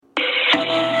Hey,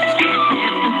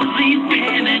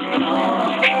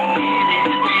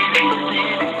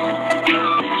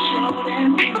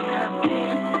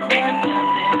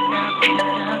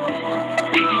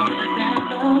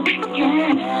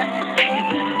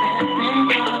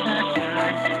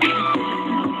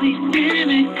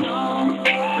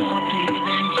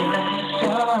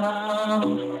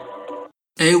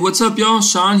 what's up, y'all?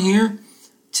 Sean here.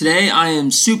 Today, I am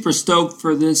super stoked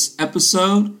for this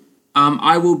episode.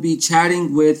 I will be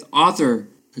chatting with author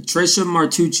Patricia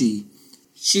Martucci.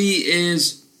 She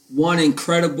is one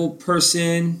incredible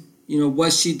person.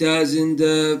 What she does in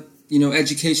the,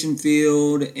 education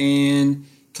field and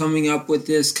coming up with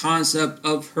this concept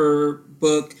of her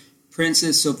book,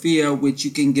 Princess Sophia, which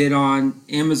you can get on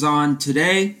Amazon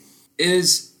today,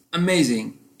 is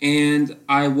amazing. And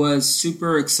I was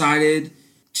super excited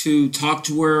to talk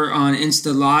to her on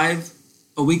Insta Live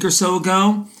a week or so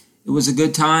ago. It was a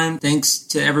good time. Thanks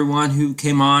to everyone who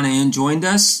came on and joined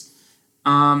us.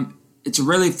 It's a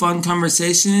really fun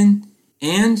conversation.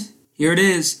 And here it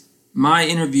is, my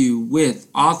interview with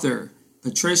author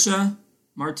Patricia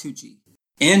Martucci.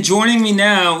 And joining me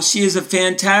now, she is a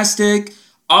fantastic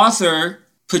author,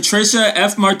 Patricia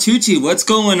F. Martucci. What's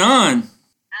going on?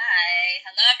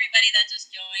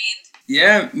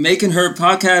 Yeah, making her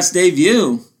podcast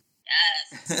debut.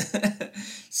 Yes.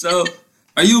 So,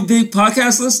 are you a big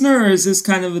podcast listener, or is this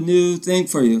kind of a new thing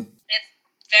for you?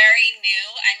 It's very new.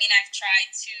 I mean, I've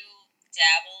tried to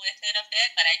dabble with it a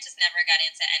bit, but I just never got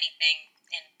into anything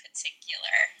in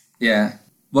particular. Yeah.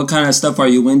 What kind of stuff are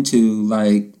you into?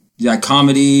 Like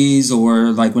comedies,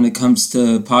 or like when it comes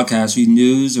to podcasts, are you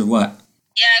news or what?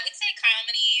 Yeah, I would say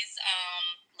comedies,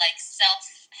 like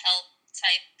self-help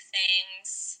type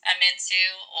things I'm into,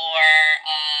 or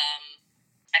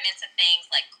I'm into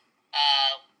things like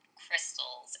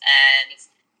crystals and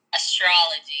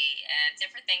astrology and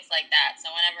different things like that.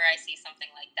 So whenever I see something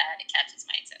like that, it catches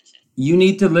my attention. You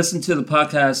need to listen to the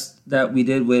podcast that we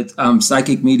did with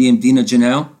psychic medium Dina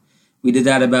Janelle. We did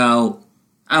that about,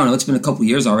 I don't know, it's been a couple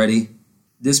years already.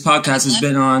 This podcast has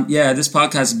been on, for,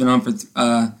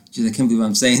 geez, I can't believe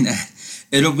I'm saying that.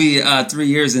 It'll be 3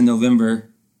 years in November.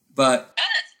 But,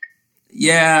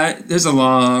 yeah, there's a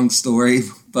long story,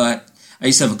 but I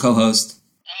used to have a co-host.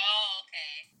 Oh,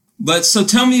 okay. But so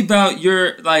tell me about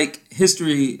your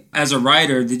history as a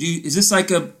writer. Is this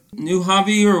like a new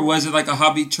hobby, or was it like a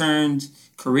hobby turned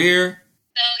career?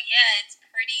 So yeah, it's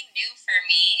pretty new for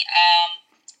me.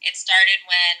 It started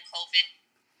when COVID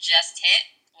just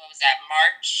hit. What was that,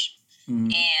 March?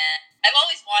 Mm-hmm. And I've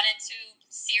always wanted to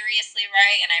seriously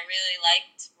write, and I really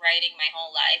liked writing my whole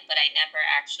life, but I never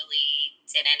actually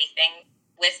did anything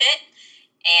with it.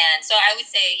 And so I would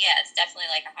say, yeah, it's definitely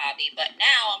like a hobby. But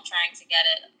now I'm trying to get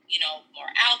it, more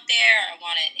out there. I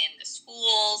want it in the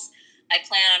schools. I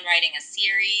plan on writing a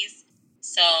series.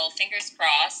 So fingers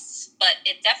crossed. But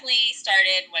it definitely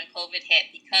started when COVID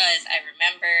hit, because I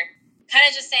remember kind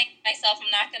of just saying to myself, I'm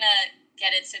not going to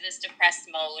get into this depressed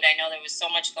mode. I know there was so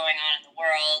much going on in the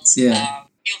world. Yeah.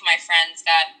 A few of my friends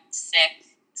got sick.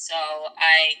 So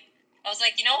I was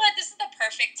like, you know what? This is the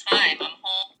perfect time. I'm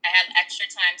home. I have extra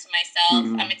time to myself.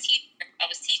 Mm-hmm. I'm a teacher. I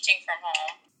was teaching from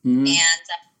home. Mm-hmm. And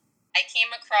I came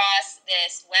across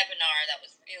this webinar that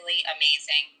was really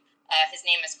amazing. His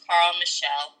name is Carl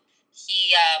Michelle.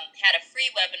 He had a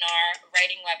free webinar, a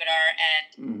writing webinar,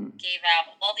 and gave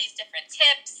out all these different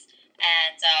tips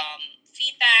and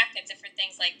feedback and different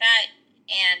things like that.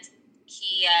 And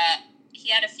he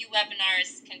had a few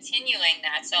webinars continuing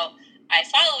that. So I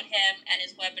followed him and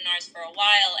his webinars for a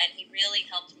while, and he really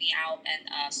helped me out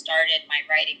and started my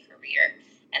writing career.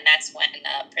 And that's when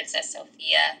Princess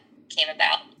Sophia came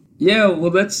about. Yeah,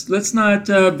 well, let's not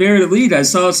bury the lead. I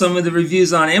saw some of the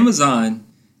reviews on Amazon.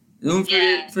 Doing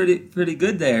pretty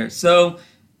good there. So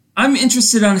I'm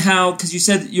interested on how, because you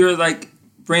said you're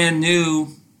brand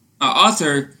new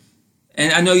author,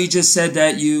 and I know you just said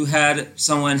that you had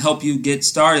someone help you get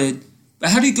started. But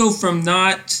how do you go from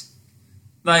not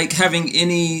having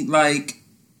any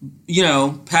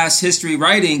past history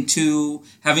writing to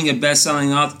having a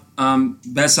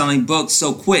best-selling book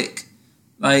so quick?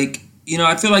 I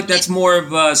feel like that's more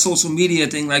of a social media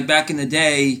thing. Like back in the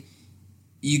day,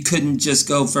 you couldn't just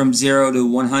go from 0 to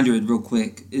 100 real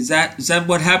quick. Is that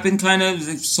what happened, kind of?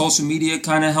 Social media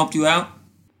kind of helped you out?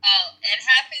 Oh, it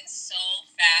happened so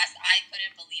fast, I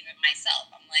couldn't believe it myself.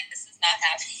 I'm like, this is not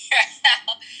happening right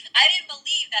now. I didn't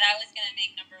believe that I was going to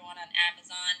make #1 on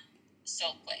Amazon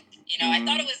so quick. I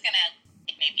thought it was going to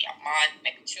take maybe a month,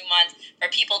 maybe 2 months for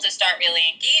people to start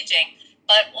really engaging.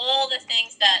 But all the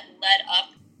things that led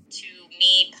up to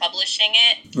me publishing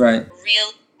it right.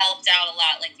 really helped out a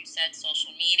lot. Like you said,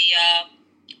 social media,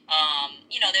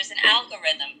 there's an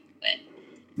algorithm to it.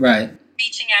 Right.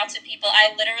 Reaching out to people.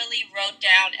 I literally wrote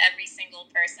down every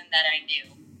single person that I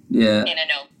knew. Yeah. In a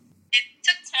note. It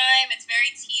took time. It's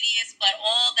very tedious, but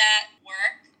all that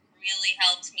work really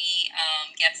helped me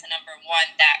get to number one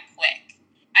that quick.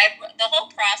 The whole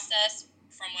process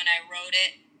from when I wrote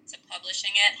it to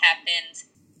publishing it happened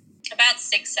about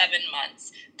 6-7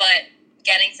 months, but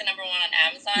getting to number one on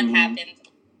Amazon happened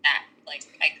that. Like,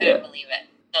 I couldn't believe it.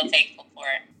 So thankful for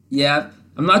it. Yeah,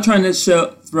 I'm not trying to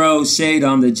throw shade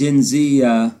on the Gen Z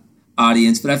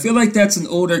audience, but I feel like that's an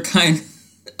older kind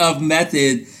of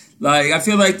method. Like, I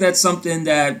feel like that's something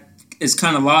that is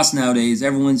kind of lost nowadays.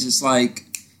 Everyone's just like,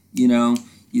 you know,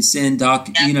 you send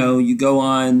you go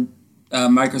on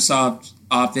Microsoft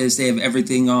Office. They have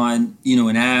everything on,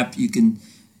 an app. You can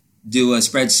do a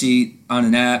spreadsheet on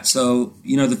an app. So,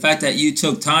 the fact that you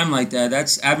took time like that,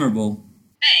 that's admirable.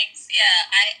 Thanks. Yeah,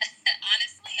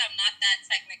 honestly, I'm not that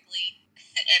technically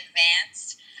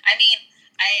advanced. I mean,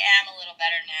 I am a little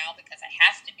better now because I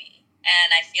have to be.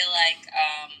 And I feel like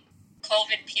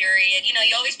COVID period, you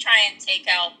always try and take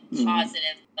out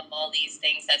positive of all these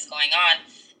things that's going on.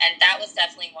 And that was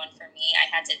definitely one for me. I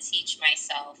had to teach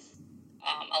myself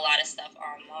a lot of stuff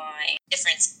online,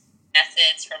 different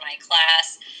methods for my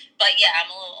class. But yeah, I'm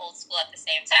a little old school at the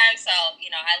same time. So,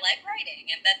 I like writing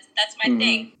and that's my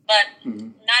thing. But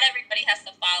not everybody has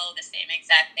to follow the same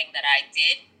exact thing that I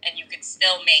did. And you could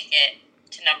still make it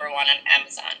to number one on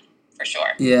Amazon for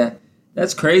sure. Yeah.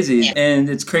 That's crazy. Yeah. And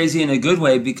it's crazy in a good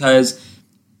way because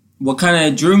what kind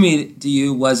of drew me to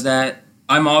you was that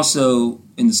I'm also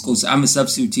in the school. I'm a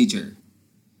substitute teacher.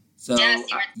 So,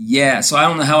 so I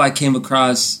don't know how I came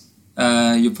across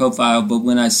your profile, but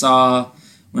when I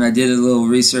did a little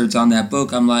research on that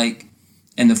book, I'm like,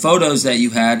 and the photos that you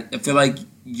had, I feel like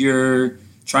you're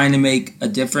trying to make a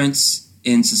difference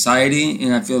in society.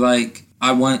 And I feel like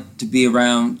I want to be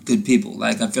around good people.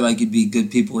 Like, I feel like you'd be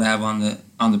good people to have on the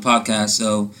podcast.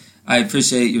 So I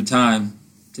appreciate your time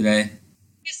today.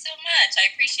 Thank you so much.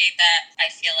 I appreciate that. I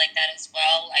feel like that as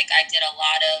well. Like, I did a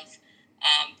lot of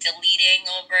deleting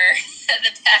over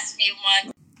the past few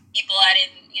months. People I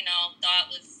didn't, thought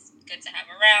was good to have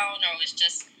around, or was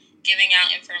just giving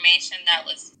out information that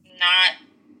was not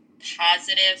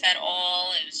positive at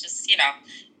all. It was just,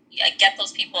 get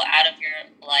those people out of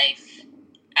your life,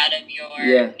 out of your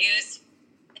news,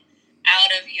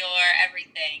 out of your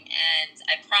everything. And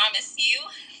I promise you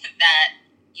that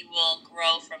you will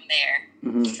grow from there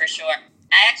for sure.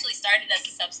 I actually started as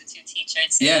a substitute teacher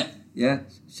too. Yeah.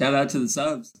 Shout out to the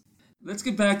subs. Let's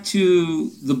get back to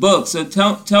the book. So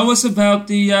tell us about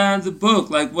the book.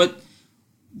 Like, what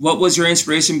was your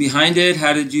inspiration behind it?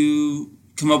 How did you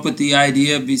come up with the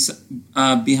idea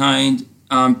behind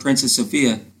Princess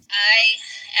Sophia? I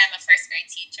am a first grade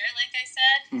teacher, like I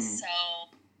said. So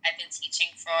I've been teaching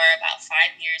for about 5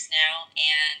 years now,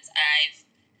 and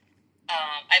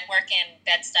I work in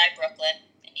Bed-Stuy, Brooklyn,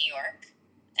 in New York,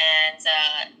 and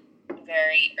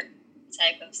very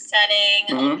type of setting,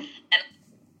 and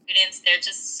students, they're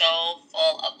just so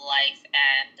full of life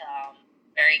and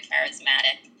very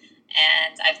charismatic.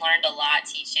 And I've learned a lot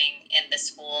teaching in the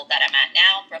school that I'm at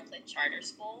now, Brooklyn Charter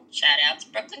School. Shout out to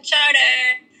Brooklyn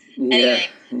Charter. Anyway,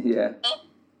 so,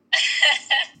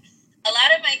 a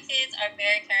lot of my kids are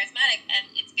very charismatic,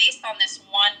 and it's based on this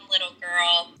one little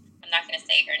girl. I'm not going to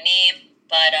say her name,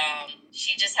 but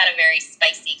she just had a very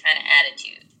spicy kind of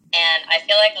attitude. And I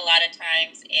feel like a lot of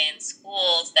times in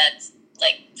schools that's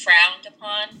like frowned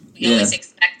upon. We always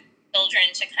expect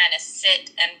children to kind of sit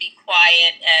and be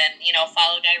quiet and,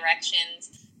 follow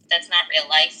directions. That's not real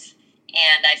life.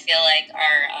 And I feel like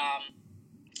our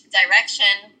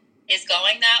direction is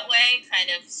going that way, kind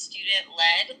of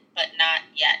student-led, but not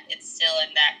yet. It's still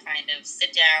in that kind of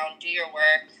sit down, do your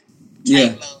work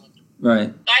type mode.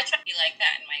 Right. So I try to be like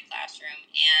that in my classroom.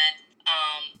 And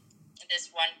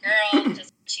this one girl,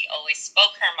 she always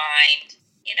spoke her mind.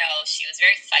 She was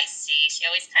very feisty. She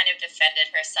always kind of defended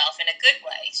herself in a good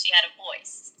way. She had a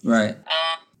voice. Right.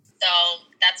 So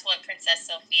that's what Princess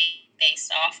Sophie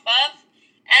based off of.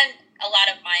 And a lot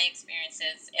of my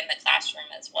experiences in the classroom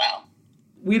as well.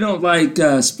 We don't like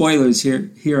spoilers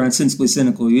here on Sensibly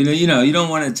Cynical. You don't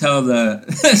want to tell the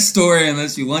story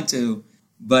unless you want to.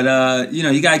 But,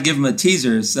 you got to give them a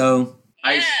teaser. So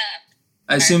I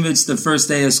assume it's the first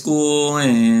day of school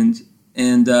and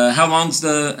how long's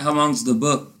the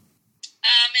book?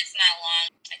 It's not long.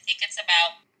 I think it's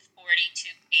about 42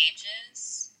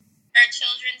 pages. For a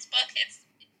children's book,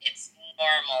 it's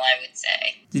normal, I would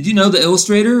say. Did you know the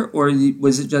illustrator, or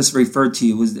was it just referred to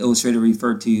you? Was the illustrator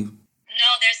referred to you? No,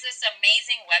 there's this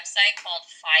amazing website called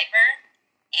Fiverr,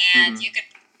 and you could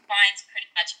find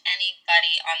pretty much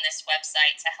anybody on this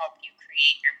website to help you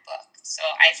create your book. So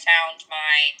I found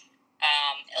my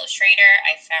illustrator,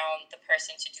 I found the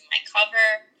person to do my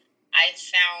cover, I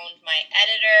found my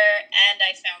editor, and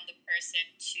I found the person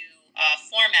to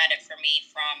format it for me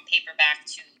from paperback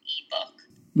to ebook.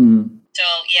 Mm-hmm. So,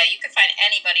 yeah, you can find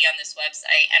anybody on this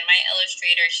website. And my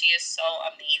illustrator, she is so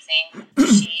amazing.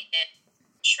 She is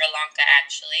Sri Lanka,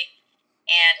 actually.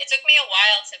 And it took me a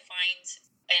while to find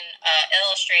an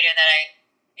illustrator that I,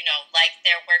 liked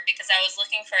their work, because I was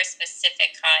looking for a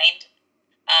specific kind,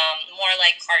 more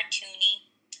like cartoony.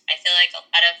 I feel like a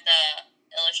lot of the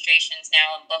illustrations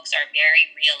now in books are very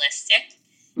realistic.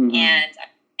 Mm-hmm. And I'm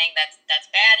saying that's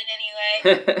bad in any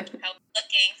way. I was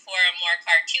looking for a more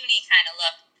cartoony kind of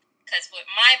look, because with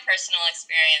my personal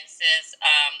experiences,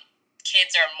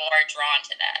 kids are more drawn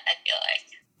to that, I feel like.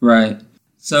 Right.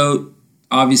 So,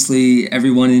 obviously,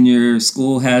 everyone in your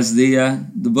school has the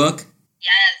book?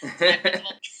 Yes.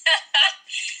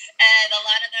 And a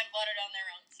lot of them bought it on their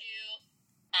own, too.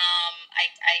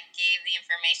 I gave the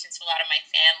information to a lot of my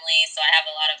family, so I have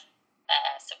a lot of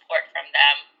support from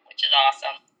them, which is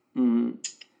awesome. Mm-hmm.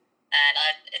 And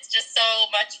it's just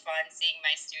so much fun seeing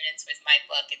my students with my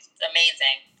book. It's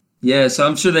amazing. Yeah, so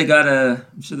I'm sure they got a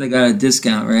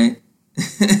discount, right?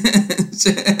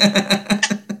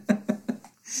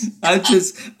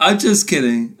 I'm just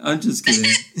kidding.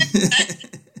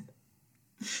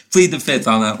 Plead the fifth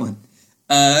on that one.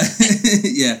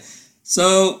 Yeah.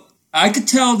 So I could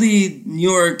tell the New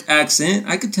York accent.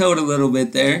 I could tell it a little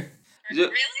bit there.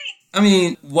 Really? I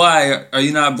mean, why? Are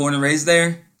you not born and raised there? I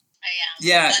am.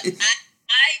 Yeah. But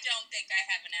I don't think I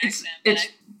have an accent. It's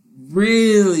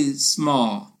really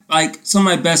small. Like, some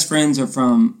of my best friends are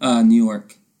from New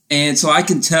York, and so I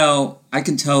can tell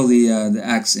the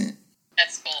accent.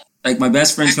 That's cool. Like, my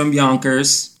best friend's from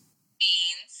Yonkers.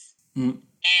 And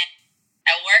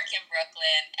I work in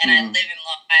Brooklyn, and I live in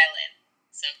Long Island,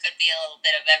 so it could be a little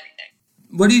bit of everything.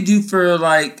 What do you do for,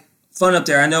 like, fun up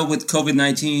there? I know with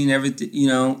COVID-19, everything,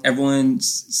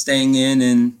 everyone's staying in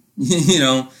and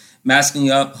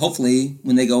masking up. Hopefully,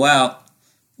 when they go out,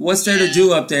 what's there to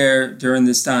do up there during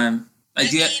this time? I'm on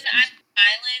an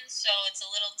island, so it's a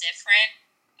little different.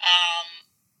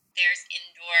 There's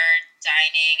indoor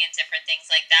dining and different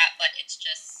things like that, but it's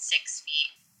just 6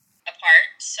 feet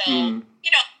apart. So,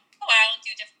 go out and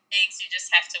do different things. You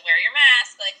just have to wear your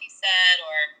mask, like you said,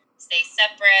 or stay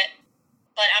separate.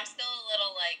 But I'm still a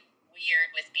little,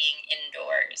 weird with being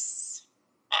indoors,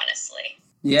 honestly.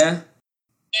 Yeah?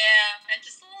 Yeah, I'm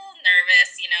just a little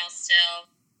nervous, still.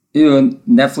 You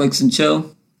Netflix and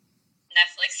chill?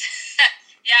 Netflix.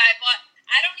 Yeah, I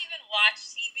don't even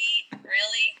watch TV,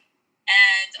 really.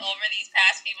 And over these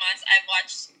past few months, I've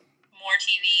watched more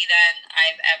TV than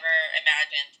I've ever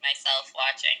imagined myself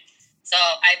watching. So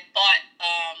I bought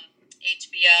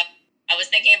HBO. I was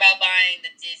thinking about buying the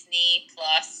Disney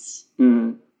Plus.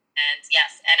 Mm-hmm. And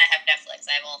yes, and I have Netflix.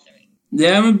 I have all three.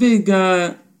 Yeah, I'm a big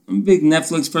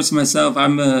Netflix person myself.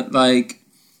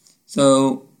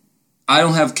 So I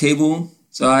don't have cable.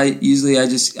 So I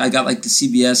got like the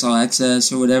CBS All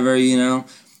Access or whatever, Are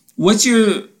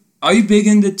you big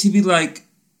into TV? Like,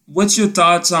 what's your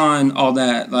thoughts on all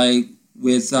that? Like,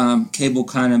 with cable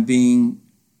kind of being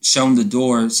shown the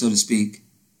door, so to speak.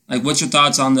 Like, what's your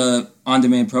thoughts on the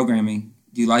on-demand programming?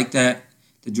 Do you like that?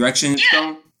 The direction it's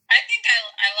going? I think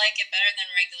I like it better than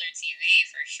regular TV,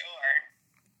 for sure.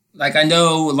 Like, I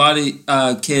know a lot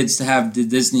of kids to have the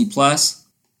Disney Plus.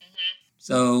 Mm-hmm.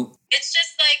 So it's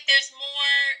just like there's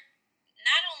more,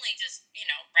 not only just,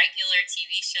 regular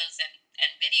TV shows and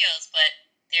videos, but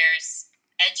there's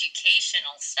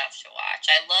educational stuff to watch.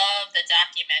 I love the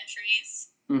documentaries.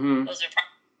 Mm-hmm. Those are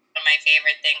probably one of my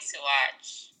favorite things to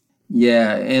watch.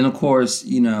 Yeah, and of course,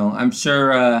 I'm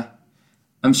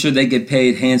sure they get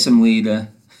paid handsomely to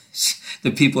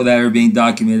the people that are being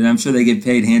documented. I'm sure they get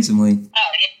paid handsomely.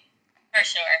 Oh, yeah, for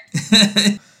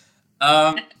sure.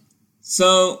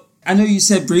 So I know you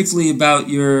said briefly about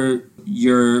your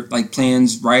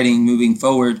plans writing moving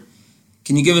forward.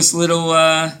 Can you give us a little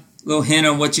hint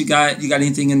on what you got? You got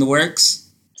anything in the works?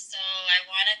 So I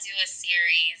want to do a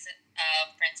series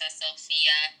of Princess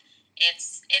Sophia.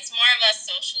 It's more of a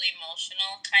social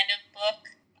emotional kind of book.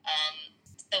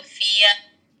 Sophia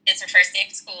is her first day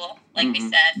of school, like we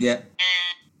said. Yeah.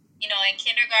 And in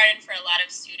kindergarten, for a lot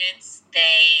of students,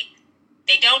 they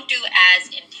don't do as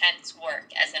intense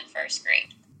work as in first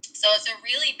grade. So it's a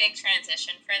really big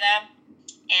transition for them.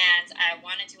 And I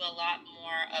want to do a lot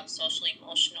more of social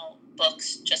emotional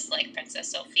books, just like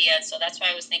Princess Sophia. So that's why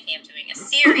I was thinking of doing a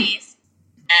series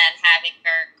and having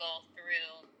her go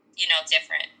through,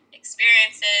 different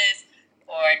experiences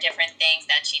or different things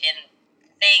that she didn't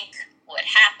think what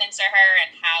happened to her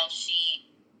and how she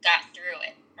got through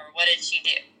it, or what did she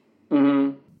do.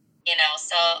 Mm-hmm. You know,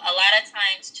 so a lot of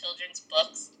times children's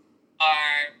books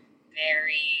are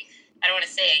very, I don't want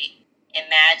to say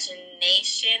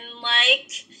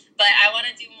imagination-like, but I want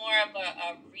to do more of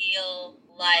a real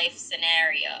life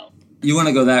scenario. You want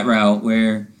to go that route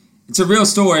where it's a real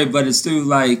story, but it's through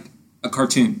like a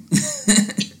cartoon.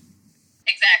 Exactly.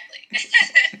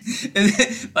 And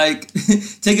like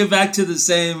take it back to the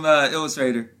same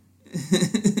illustrator. Oh, for sure.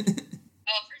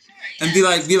 Yeah. And be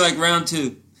like round 2. So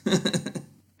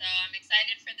I'm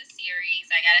excited for the series.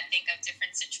 I got to think of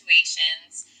different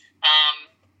situations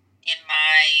in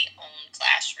my own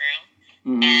classroom,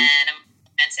 and I'm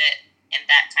implement it in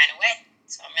that kind of way.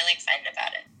 So I'm really excited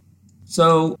about it.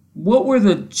 So what were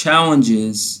the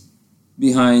challenges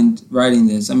behind writing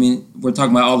this? I mean, we're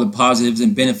talking about all the positives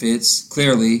and benefits,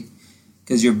 clearly,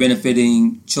 because you're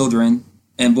benefiting children.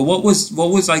 But what was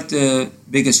like the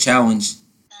biggest challenge?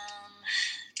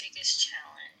 Biggest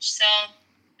challenge. So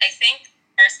I think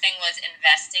first thing was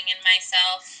investing in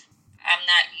myself. I'm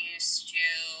not used to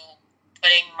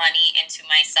putting money into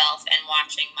myself and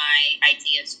watching my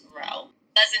ideas grow.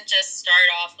 It doesn't just start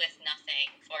off with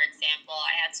nothing. For example,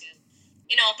 I had to,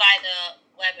 buy the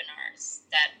webinars.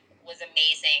 That was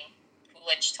amazing,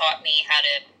 which taught me how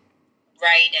to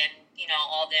write and,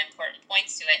 all the important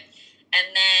points to it.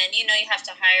 And then, you have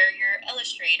to hire your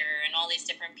illustrator and all these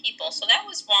different people. So that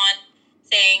was one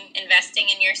thing, investing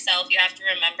in yourself. You have to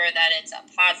remember that it's a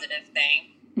positive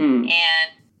thing.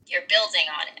 And you're building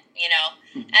on it,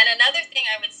 And another thing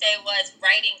I would say was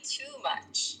writing too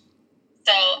much.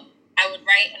 So I would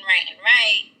write and write and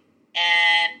write,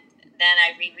 and then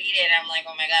I reread it, and I'm like,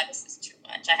 oh my God, this is too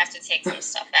much. I have to take some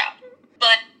stuff out.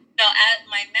 But, as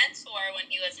my mentor, when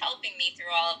he was helping me through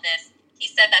all of this, he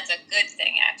said that's a good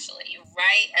thing, actually. You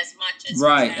write as much as you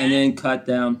can. And then cut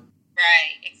down.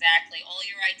 Right, exactly. All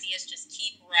your ideas, just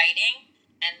keep writing,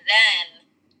 and then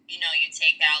you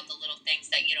take out the little things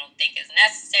that you don't think is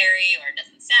necessary or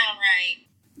doesn't sound right.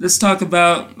 Let's talk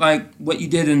about like what you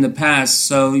did in the past.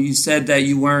 So you said that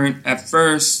you weren't at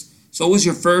first. So what was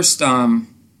your first job?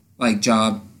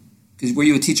 Because were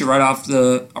you a teacher right off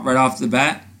the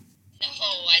bat? No,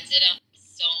 I did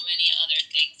so many other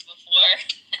things before.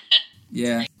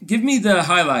 Yeah. Give me the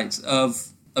highlights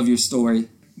of your story.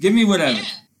 Give me whatever. Yeah.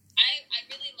 I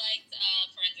really liked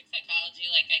forensic psychology.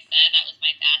 Like I said, that was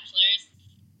my bachelor's.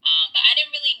 But I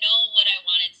didn't really know what I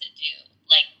wanted to do,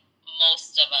 like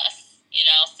most of us,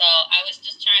 So I was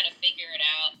just trying to figure it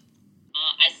out.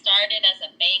 I started as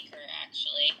a banker,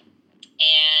 actually.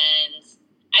 And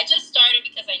I just started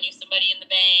because I knew somebody in the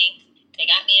bank. They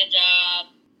got me a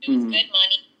job. It was good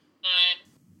money.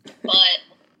 But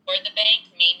for the bank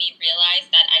made me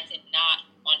realize that I did not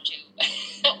want to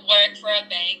work for a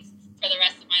bank for the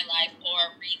rest of my life,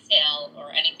 or retail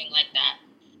or anything like that.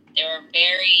 They were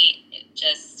very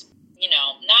just,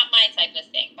 not my type of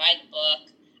thing. By the book.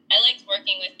 I liked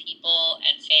working with people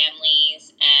and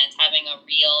families and having a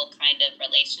real kind of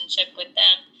relationship with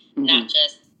them, not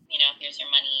just, here's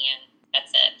your money and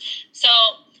that's it. So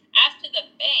after the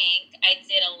bank, I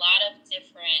did a lot of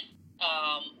different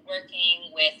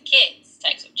working with kids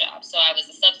types of jobs. So I was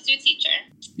a substitute teacher.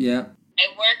 Yeah. I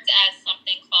worked as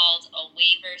something called a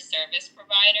waiver service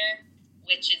provider,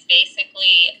 which is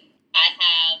basically I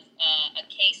have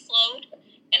a caseload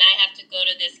and I have to go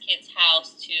to this kid's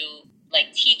house to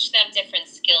teach them different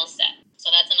skill sets. So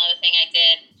that's another thing I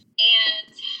did. And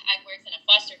I worked in a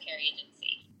foster care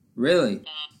agency. Really?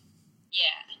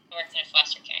 Yeah, I worked in a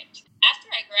foster care agency. After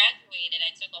I graduated,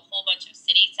 I took a whole bunch of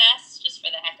city tests just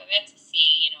for the heck of it to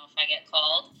see, if I get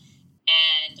called.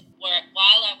 And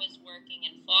while I was working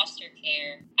in foster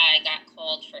care, I got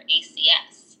called for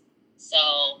ACS.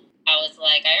 So I was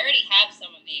like, I already have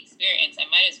some of the experience. I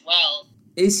might as well.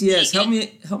 ACS, help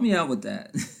me out with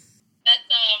that. That's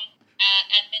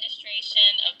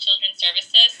Administration of Children's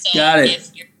Services. So Got it.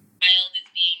 If your child is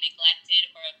being neglected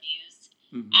or abused,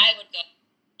 I would go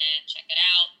and check it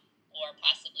out, or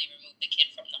possibly remove the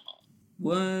kid from the home.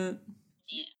 What?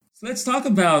 Yeah. So let's talk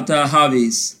about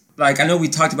hobbies. I know we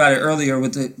talked about it earlier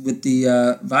with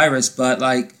the virus, but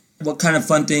what kind of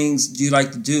fun things do you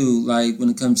like to do? When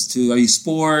it comes to, are you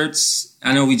sports?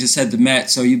 I know we just had the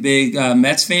Mets. So are you a big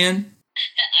Mets fan?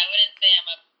 I wouldn't say I'm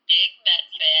a big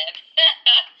Mets fan.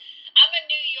 I'm a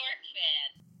New York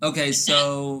fan. Okay,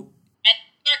 so... And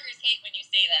New Yorkers hate when you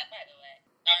say that, by the way.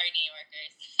 Sorry, New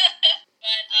Yorkers.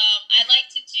 But I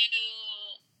like to do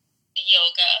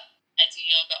yoga. I do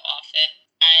yoga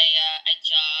often. I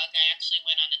jog. I actually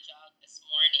went on a jog this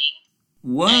morning.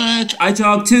 What? I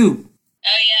jog too.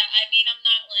 Oh, yeah. I mean, I'm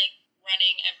not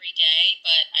running every day,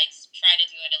 but I try to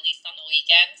do it at least on the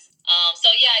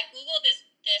I googled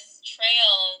this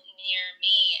trail near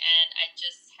me, and I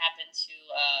just happened to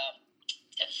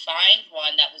find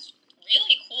one that was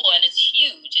really cool, and it's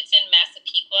huge. It's in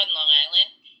Massapequa in Long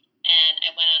Island, and I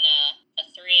went on a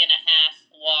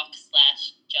 3.5 walk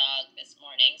 / jog this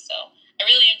morning. So I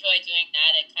really enjoy doing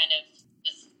that. It kind of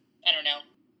just, I don't know,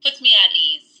 puts me at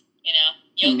ease,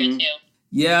 yoga too.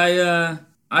 Yeah,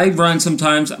 I run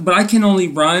sometimes, but I can only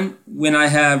run when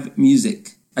I have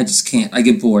music. I just can't. I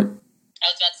get bored. I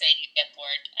was about to say, you get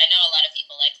bored. I know a lot of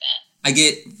people like that. I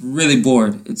get really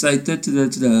bored. It's like,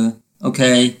 da-da-da-da-da.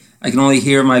 Okay, I can only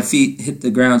hear my feet hit the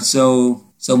ground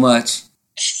so much.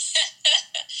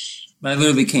 But I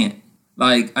literally can't.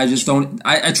 Like, I just don't.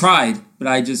 I tried, but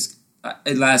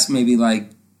it lasts maybe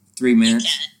like 3 minutes.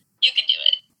 You can do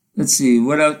it. Let's see.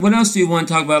 What else do you want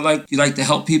to talk about? Like, do you like to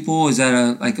help people? Is that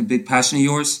a big passion of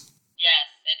yours? Yes,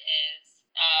 it is.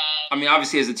 I mean,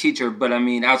 obviously as a teacher, but I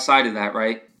mean outside of that,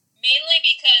 right? Mainly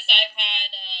because I've had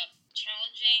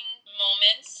challenging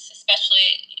moments,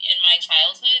 especially in my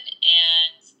childhood,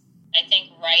 and I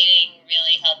think writing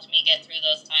really helped me get through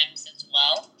those times as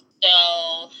well.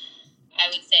 So I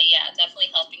would say, yeah,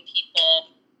 definitely helping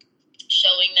people,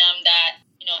 showing them that,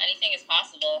 anything is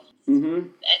possible. Mm-hmm.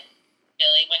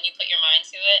 Really, when you put your mind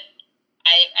to it.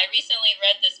 I recently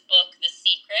read this book, The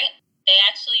Secret. They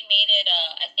actually made it,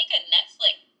 I think, a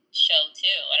Netflix show,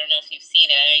 too. I don't know if you've seen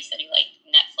it. I know you said you like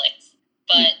Netflix.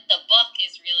 But the book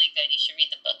is really good. You should read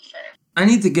the book first. I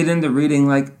need to get into reading.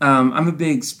 Like, I'm a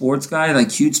big sports guy,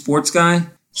 like huge sports guy.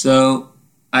 So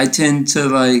I tend to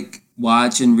like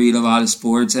watch and read a lot of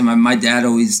sports. And my dad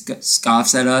always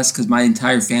scoffs at us because my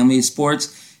entire family is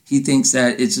sports. He thinks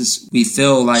that it's just we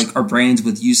fill like our brains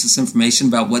with useless information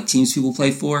about what teams people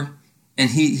play for. And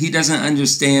he doesn't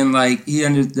understand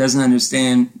doesn't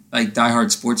understand like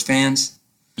diehard sports fans.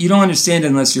 You don't understand it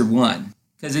unless you're one.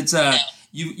 Because it's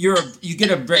you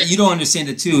don't understand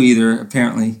it too either,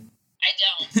 apparently. I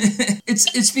don't.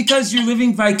 It's because you're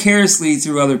living vicariously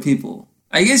through other people.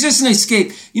 It's just an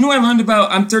escape. You know what I learned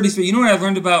about? I'm 33. You know what I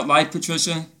learned about life,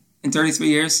 Patricia, in 33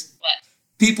 years? What?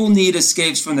 People need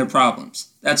escapes from their problems.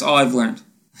 That's all I've learned.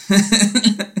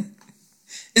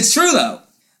 It's true, though.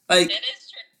 Like, it is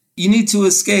true. You need to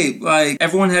escape. Like,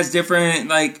 everyone has different,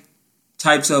 like,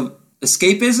 types of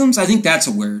escapisms. I think that's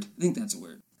a word.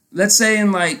 Let's say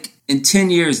in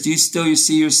 10 years, do you still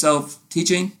see yourself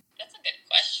teaching? That's a good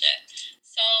question.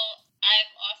 So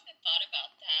I've often thought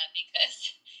about that because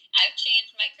I've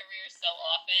changed my career so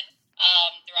often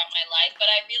throughout my life, but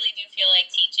I really do feel like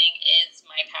teaching is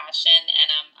my passion, and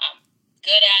I'm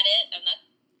good at it.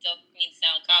 Don't mean to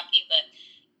sound cocky, but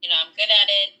I'm good at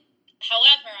it.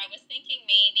 However, I was thinking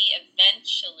maybe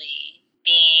eventually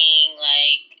being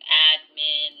like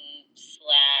admin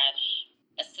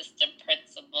 / assistant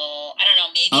principal. I don't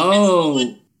know, maybe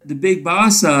principal. The big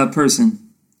boss person.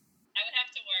 I would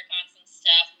have to work on some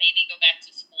stuff, maybe go back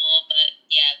to school, but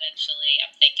yeah, eventually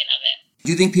I'm thinking of it.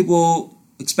 Do you think people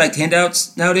expect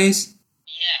handouts nowadays?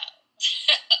 Yeah,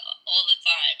 all the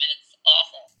time, and it's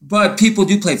awful. But people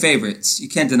do play favorites. You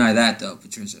can't deny that, though,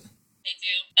 Patricia. They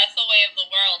do. That's the way of the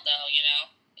world, though,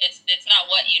 It's not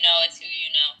what you know, it's who you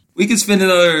know. We could spend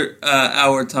another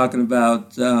hour talking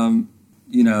about,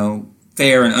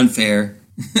 fair and unfair.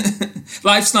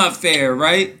 Life's not fair,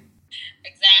 right?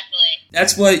 Exactly.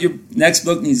 That's what your next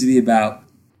book needs to be about.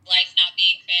 Life not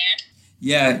being fair?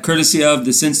 Yeah, courtesy of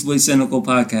the Sensibly Cynical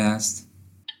podcast.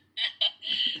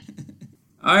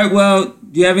 All right, well,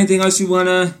 do you have anything else you want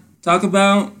to talk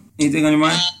about? Anything on your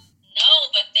mind? No,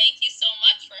 but thank you so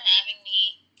much for having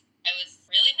me. It was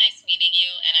really nice meeting you,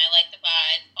 and I like the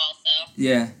vibe also.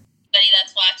 Yeah. Anybody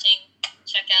that's watching,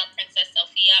 check out Princess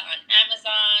Sophia on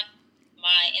Amazon.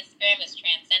 My Instagram is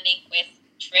Transcending with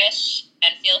Trish,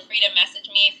 and feel free to message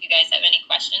me if you guys have any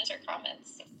questions or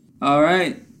comments. All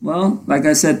right. Well, like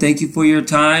I said, thank you for your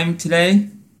time today.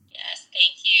 Yes,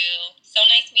 thank you. So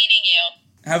nice meeting you.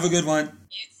 Have a good one.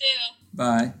 You too.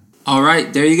 Bye. All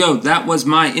right, there you go. That was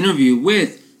my interview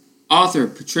with author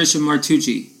Patricia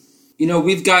Martucci.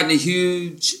 We've gotten a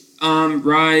huge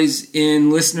rise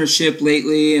in listenership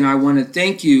lately, and I want to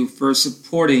thank you for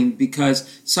supporting,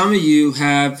 because some of you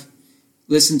have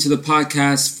listened to the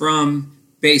podcast from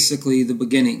basically the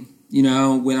beginning,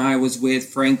 when I was with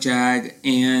Frank Jag,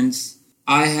 and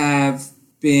I have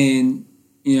been,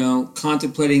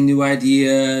 contemplating new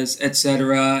ideas,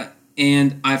 etc.,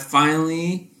 and I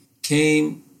finally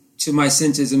came to my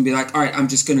senses and be like, all right, I'm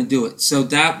just going to do it. So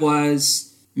that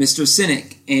was Mr.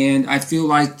 Cynic. And I feel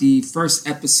like the first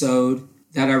episode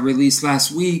that I released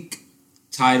last week,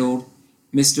 titled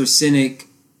Mr. Cynic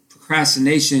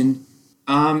Procrastination,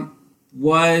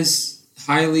 was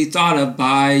highly thought of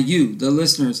by you, the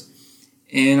listeners.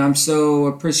 And I'm so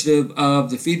appreciative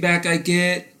of the feedback I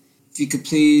get. If you could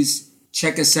please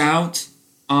check us out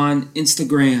on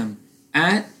Instagram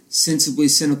at Sensibly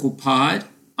Cynical Pod,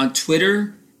 on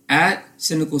Twitter at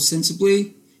Cynical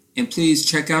Sensibly, and please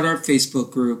check out our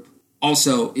Facebook group.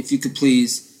 Also, if you could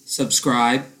please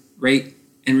subscribe, rate,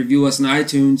 and review us on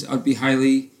iTunes, I'd be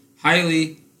highly,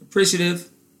 highly appreciative.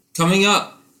 Coming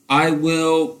up, I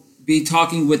will be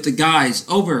talking with the guys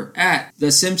over at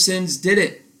The Simpsons Did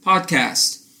It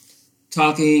podcast,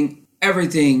 talking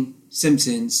everything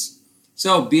Simpsons.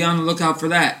 So be on the lookout for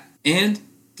that. And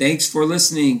thanks for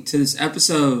listening to this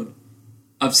episode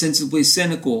of Sensibly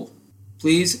Cynical.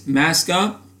 Please mask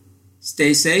up,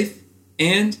 stay safe,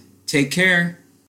 and take care.